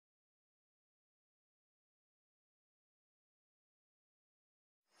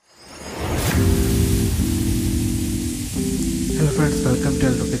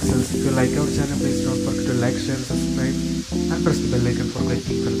and press the bell icon for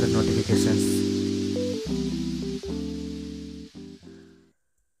getting further notifications.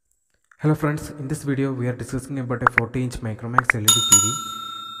 Hello friends, in this video we are discussing about a 40-inch Micromax LED TV.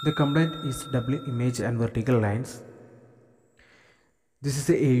 The component is double image and vertical lines. This is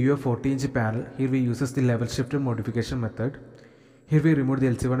a AUO 40-inch panel. Here we uses the Levelshifter modification method. Here we remove the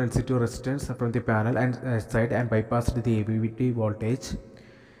LC1 LC2 resistance from the panel and side and bypassed the ABVT voltage.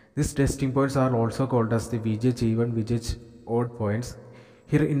 These testing points are also called as the VGH even, VGH odd points.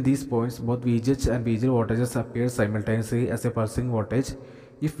 Here in these points, both VGH and VGL voltages appear simultaneously as a pulsing voltage.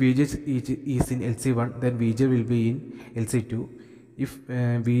 If VGH is in LC1, then VGL will be in LC2. If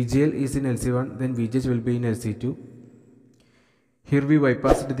VGL is in LC1, then VGH will be in LC2. Here we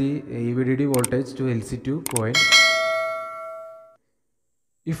bypassed the AVDD voltage to LC2 point.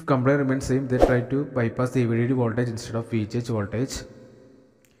 If component remains same, then try to bypass the AVDD voltage instead of VGH voltage.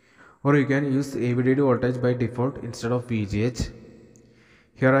 Or you can use AVDD voltage by default instead of VGH.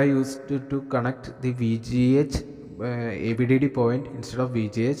 Here I used to connect the VGH AVDD point instead of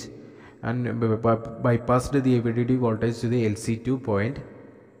VGH and bypassed the AVDD voltage to the LC2 point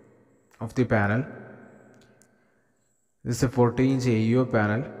of the panel. This is a 40-inch AUO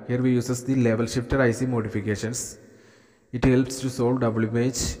panel. Here we uses the Levelshifter IC modifications. It helps to solve double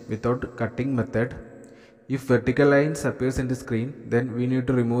image without cutting method. If vertical lines appears in the screen, then we need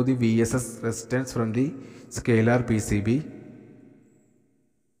to remove the VSS resistance from the scalar PCB.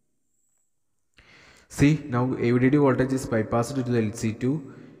 See, now AVDD voltage is bypassed to the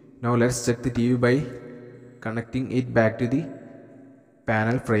LC2. Now let's check the TV by connecting it back to the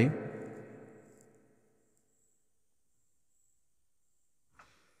panel frame.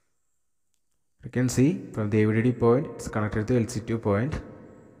 You can see from the AVDD point, it's connected to the LC2 point.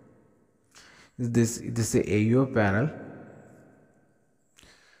 This is a AUO panel.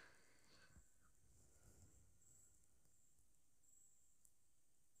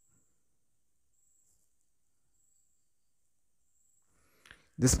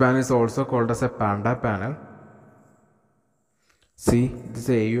 This panel is also called as a Panda panel. See, this is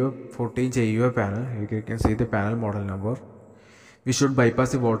a AUO 40-inch AUO panel. You can see the panel model number. We should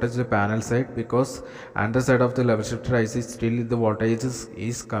bypass the voltage to the panel side because on the side of the Levelshifter IC still the voltage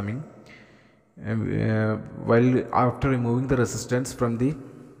is coming. While after removing the resistance from the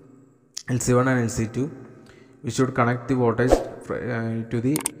LC1 and LC2, we should connect the voltage to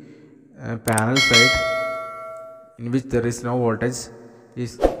the panel side in which there is no voltage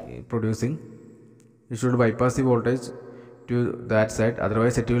is producing. You should bypass the voltage to that side,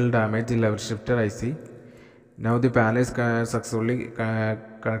 otherwise it will damage the Levelshifter IC. Now the panel is successfully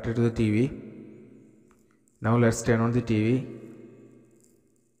connected to the TV. Now let's turn on the TV.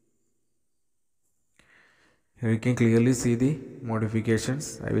 Here you can clearly see the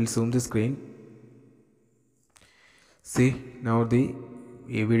modifications. I will zoom the screen. See, now the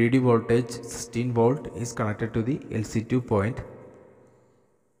AVDD voltage 16 volt is connected to the LC2 point.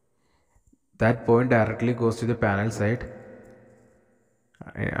 That point directly goes to the panel side.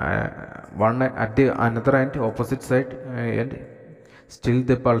 One at the another end, opposite side and still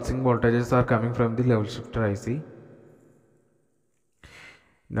the pulsing voltages are coming from the Levelshifter IC.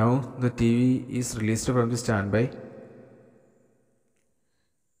 Now the TV is released from the standby.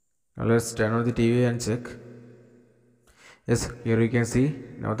 Now let's turn on the TV and check. Yes, here you can see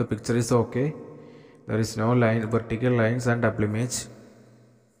now the picture is okay. There is no line, vertical lines and double image.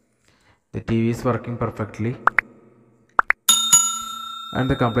 The TV is working perfectly and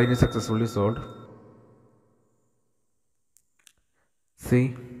the complaint is successfully solved.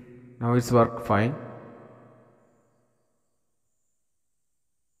 See, now it's work fine.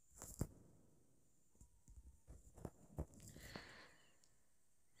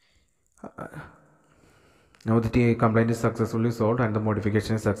 Now the complaint is successfully solved and the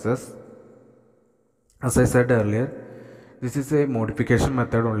modification is success. As I said earlier, this is a modification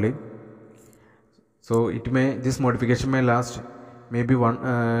method only. So this modification may last maybe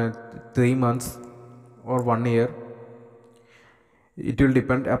 3 months or 1 year. It will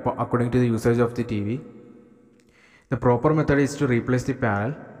depend according to the usage of the TV. The proper method is to replace the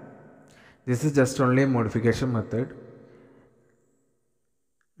panel. This is just only a modification method.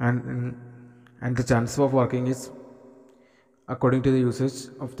 And the chance of working is according to the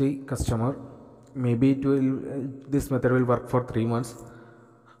usage of the customer. Maybe this method will work for 3 months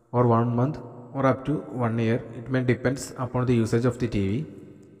or 1 month or up to 1 year. It may depends upon the usage of the TV.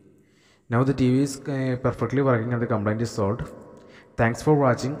 Now the TV is perfectly working and the complaint is solved. Thanks for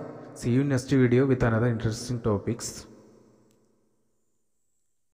watching. See you in next video with another interesting topics.